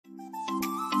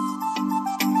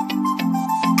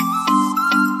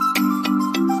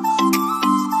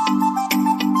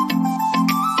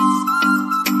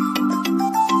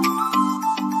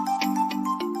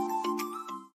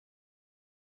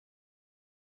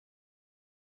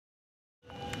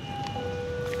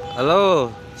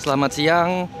Halo, selamat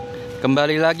siang.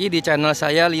 Kembali lagi di channel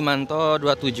saya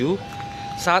Limanto27.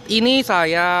 Saat ini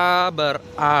saya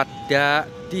berada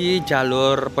di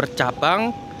jalur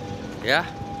percabang ya,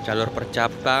 jalur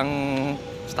percabang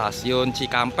stasiun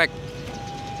Cikampek.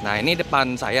 Nah, ini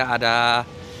depan saya ada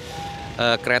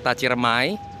kereta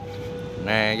Ciremai.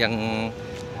 Nah, yang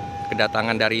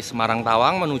kedatangan dari Semarang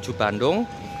Tawang menuju Bandung.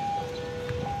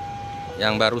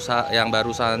 Yang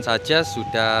barusan saja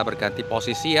sudah berganti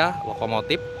posisi ya,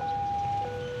 lokomotif.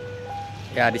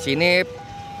 Ya, di sini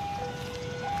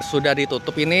sudah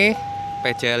ditutup ini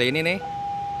PJL ini nih.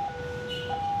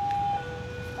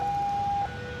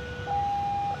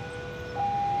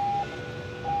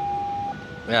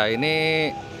 Ya, ini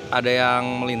ada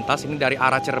yang melintas ini dari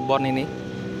arah Cirebon ini.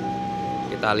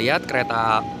 Kita lihat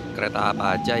kereta apa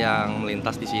aja yang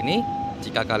melintas di sini.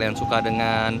 Jika kalian suka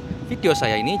dengan video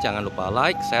saya ini, jangan lupa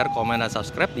like, share, komen, dan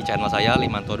subscribe di channel saya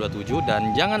Limanto27.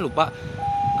 Dan jangan lupa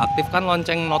aktifkan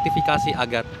lonceng notifikasi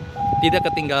agar tidak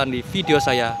ketinggalan di video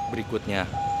saya berikutnya.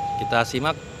 Kita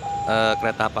simak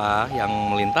kereta apa yang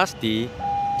melintas di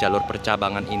jalur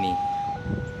percabangan ini.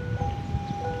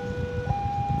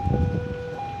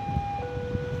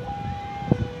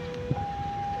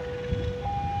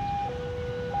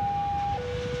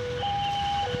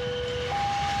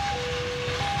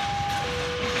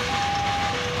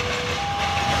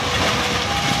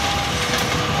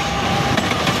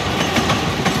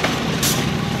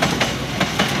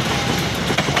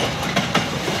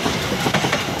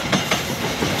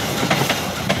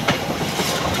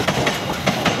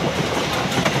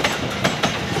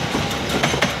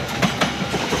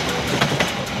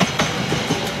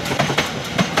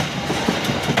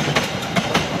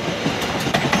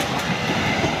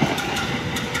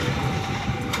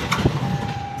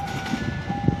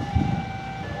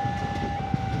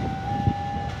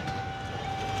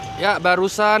 Ya,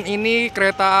 barusan ini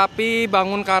kereta api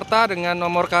Bangunkarta dengan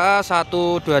nomor KA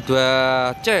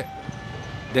 122C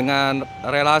dengan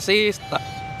relasi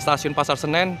stasiun Pasar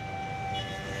Senen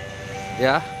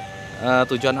ya,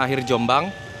 tujuan akhir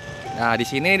Jombang. Nah, di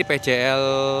sini di PJL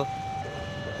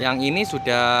yang ini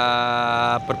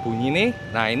sudah berbunyi nih.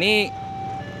 Nah, ini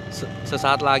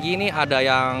sesaat lagi ini ada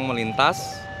yang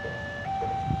melintas.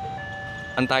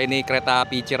 Entah ini kereta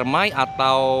api Ciremai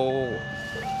atau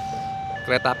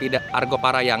kereta api Argo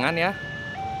Parayangan ya.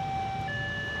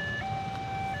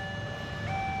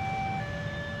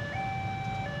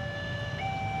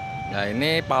 Nah,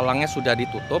 ini palangnya sudah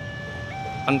ditutup.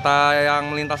 Entah yang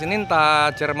melintas ini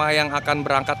entah Ciremai yang akan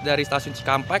berangkat dari stasiun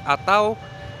Cikampek atau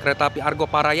kereta api Argo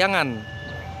Parayangan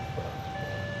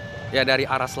ya dari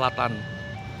arah selatan.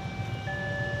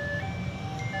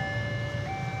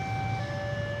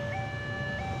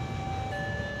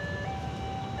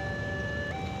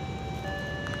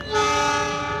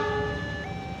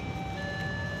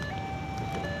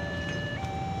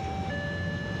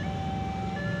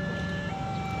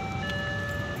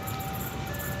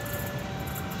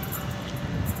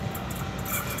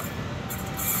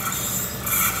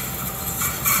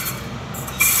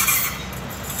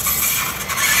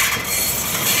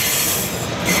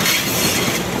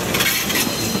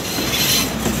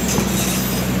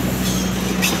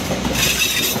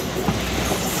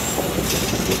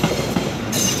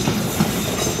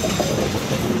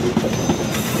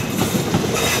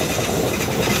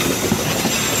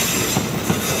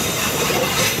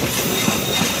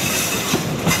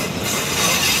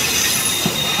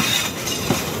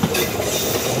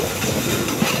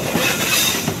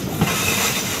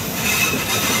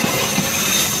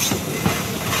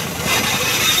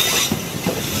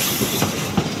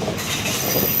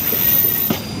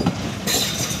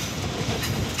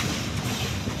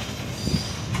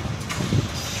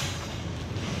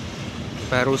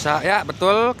 Ya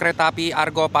betul, kereta api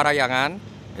Argo Parayangan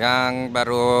yang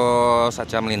baru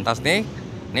saja melintas nih.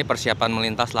 Ini persiapan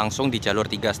melintas langsung di jalur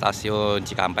 3 stasiun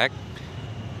Cikampek.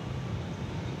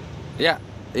 Ya,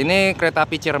 ini kereta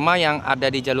api Ciremai yang ada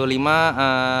di jalur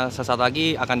 5 sesaat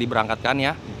lagi akan diberangkatkan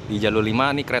ya. Di jalur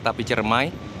 5 ini kereta api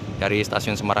Ciremai dari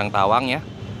stasiun Semarang Tawang ya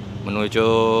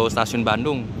menuju stasiun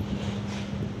Bandung.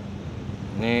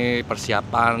 Ini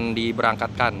persiapan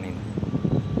diberangkatkan ini.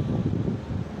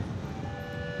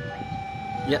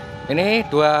 Ya, ini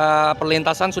dua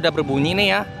perlintasan sudah berbunyi nih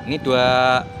ya. Ini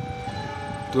dua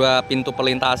pintu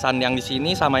perlintasan yang di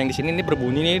sini sama yang di sini ini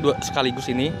berbunyi nih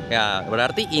sekaligus ini. Ya,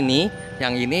 berarti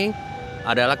yang ini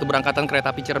adalah keberangkatan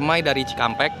kereta api Ciremai dari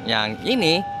Cikampek. Yang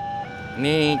ini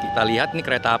kita lihat nih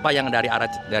kereta apa yang dari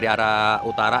arah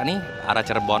utara nih, arah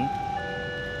Cirebon.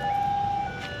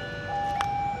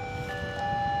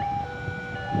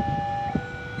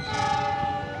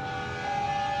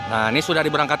 Nah, ini sudah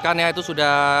diberangkatkan ya, itu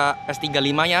sudah S35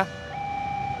 ya.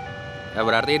 Ya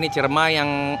berarti ini Ciremai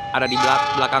yang ada di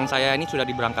belakang saya ini sudah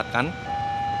diberangkatkan.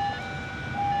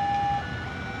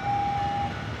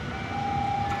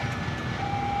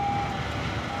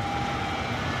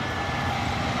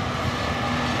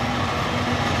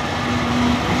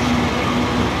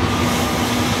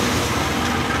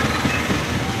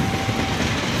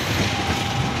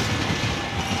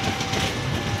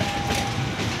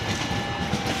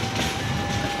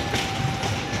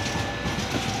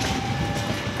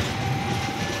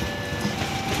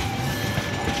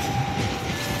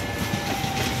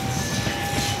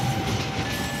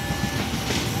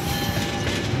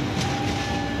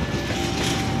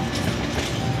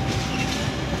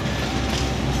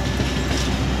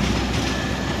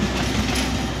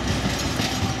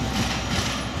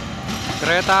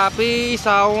 Kereta api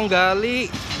Saung Gali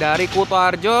dari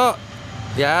Kutoarjo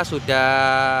ya sudah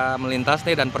melintas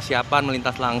nih, dan persiapan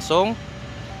melintas langsung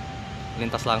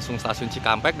stasiun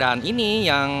Cikampek. Dan ini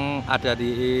yang ada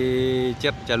di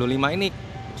jalur 5 ini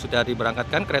sudah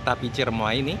diberangkatkan kereta api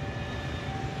Ciremai ini.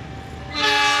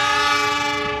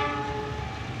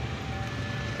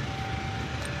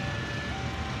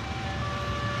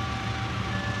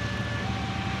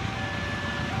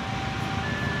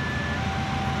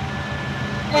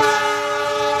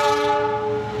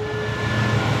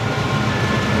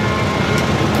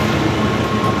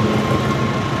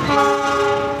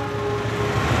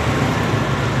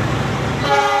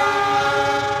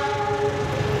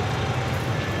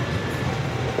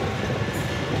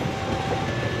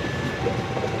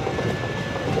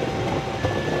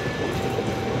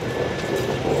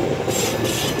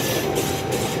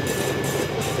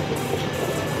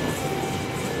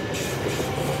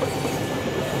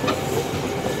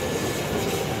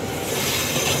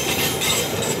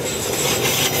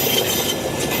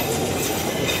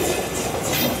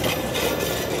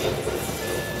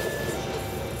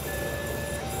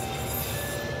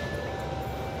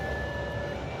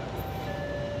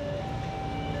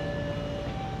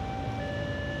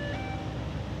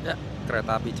 Ya,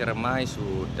 kereta api Ciremai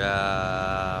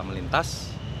sudah melintas.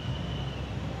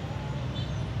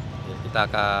 Ya, kita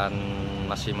akan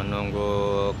masih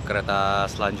menunggu kereta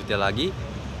selanjutnya lagi.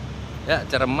 Ya,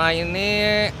 Ciremai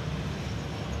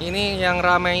ini yang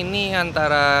ramai ini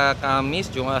antara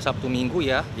Kamis, Jumat, Sabtu, Minggu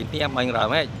ya. Ini yang paling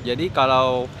ramai. Jadi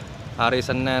kalau hari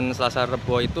Senin, Selasa,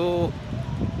 Rabu itu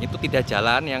tidak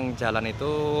jalan. Yang jalan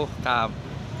itu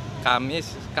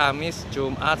Kamis,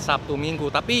 Jumat, Sabtu,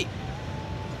 Minggu. Tapi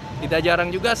tidak jarang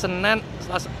juga Senin,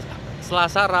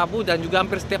 Selasa, Rabu, dan juga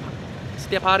hampir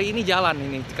setiap hari ini jalan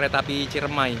ini kereta api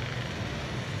Ciremai.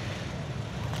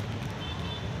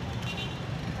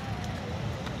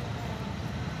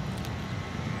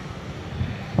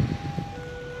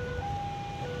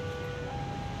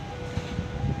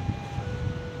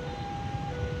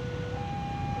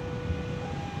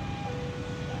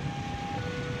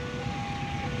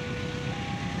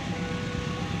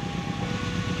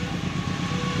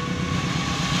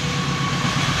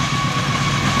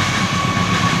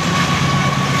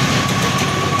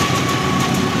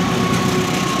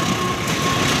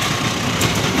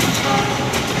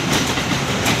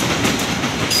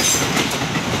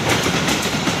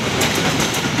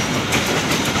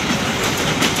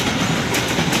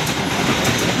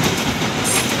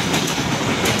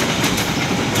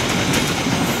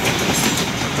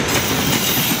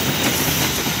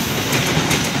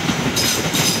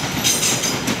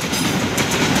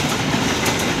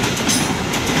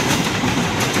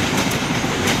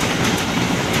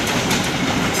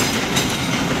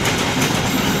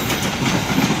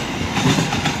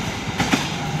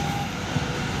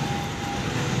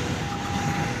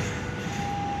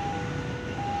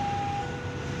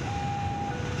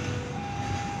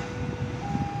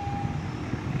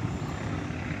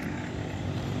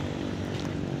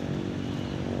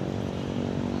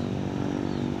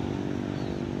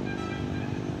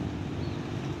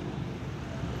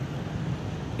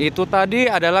 Itu tadi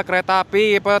adalah kereta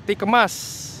api Peti Kemas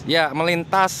ya,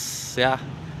 melintas ya.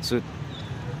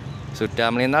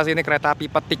 Sudah melintas ini kereta api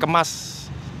Peti Kemas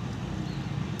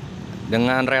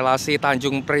dengan relasi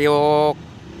Tanjung Priok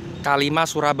K5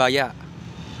 Surabaya.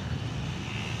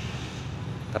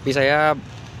 Tapi saya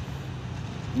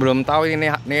belum tahu ini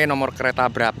nomor kereta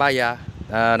berapa ya.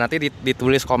 Nanti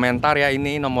ditulis komentar ya,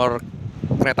 ini nomor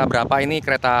kereta berapa, ini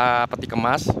kereta Peti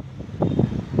Kemas.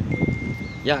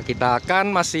 Ya, kita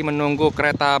akan masih menunggu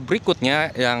kereta berikutnya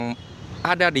yang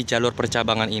ada di jalur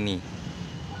percabangan ini.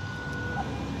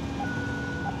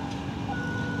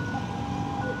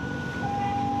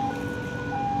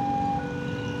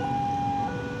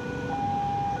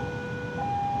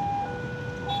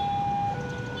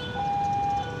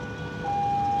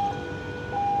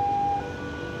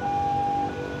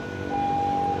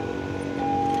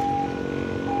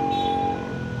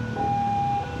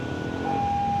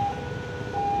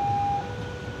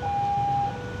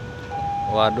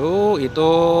 Waduh, itu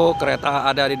kereta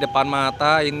ada di depan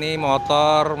mata. Ini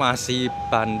motor masih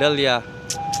bandel ya.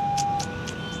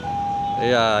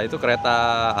 Iya, itu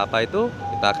kereta apa itu?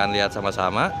 Kita akan lihat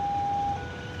sama-sama.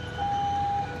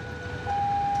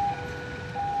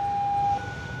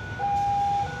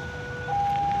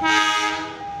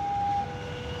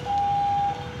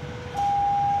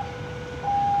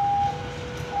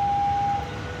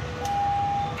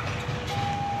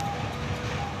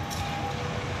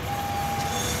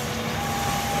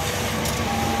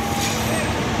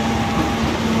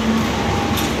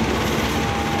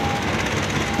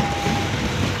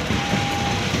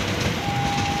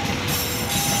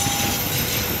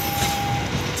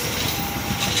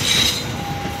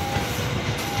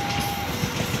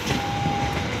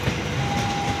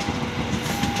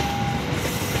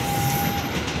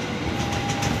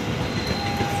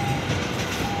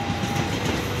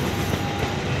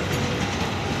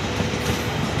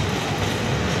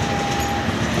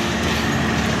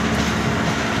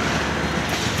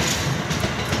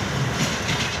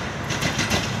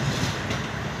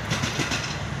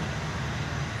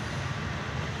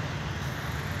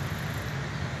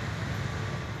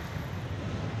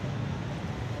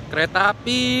 Kereta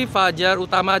api Fajar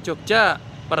Utama Jogja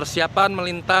persiapan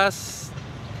melintas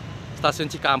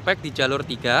stasiun Cikampek di jalur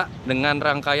 3 dengan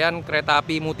rangkaian kereta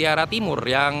api Mutiara Timur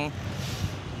yang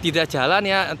tidak jalan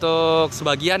ya untuk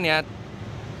sebagian ya.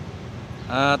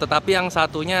 Tetapi yang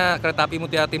satunya kereta api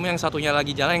Mutiara Timur, yang satunya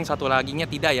lagi jalan, yang satu laginya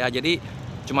tidak ya. Jadi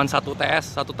cuman satu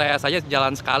TS saja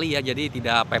jalan sekali ya. Jadi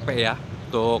tidak PP ya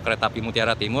untuk kereta api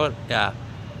Mutiara Timur ya.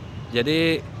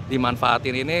 Jadi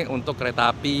dimanfaatin ini untuk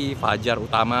kereta api Fajar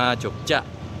Utama Jogja.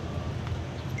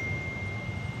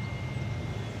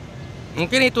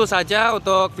 Mungkin itu saja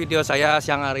untuk video saya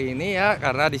siang hari ini ya,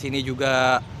 karena di sini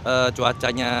juga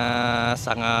cuacanya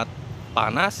sangat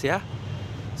panas ya.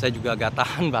 Saya juga gak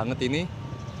tahan banget ini.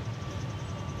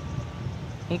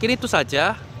 Mungkin itu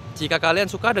saja. Jika kalian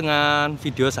suka dengan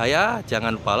video saya,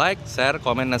 jangan lupa like, share,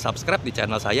 komen, dan subscribe di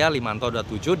channel saya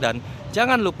Limanto27. Dan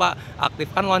jangan lupa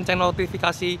aktifkan lonceng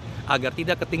notifikasi agar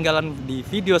tidak ketinggalan di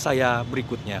video saya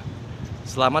berikutnya.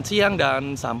 Selamat siang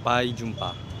dan sampai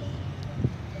jumpa.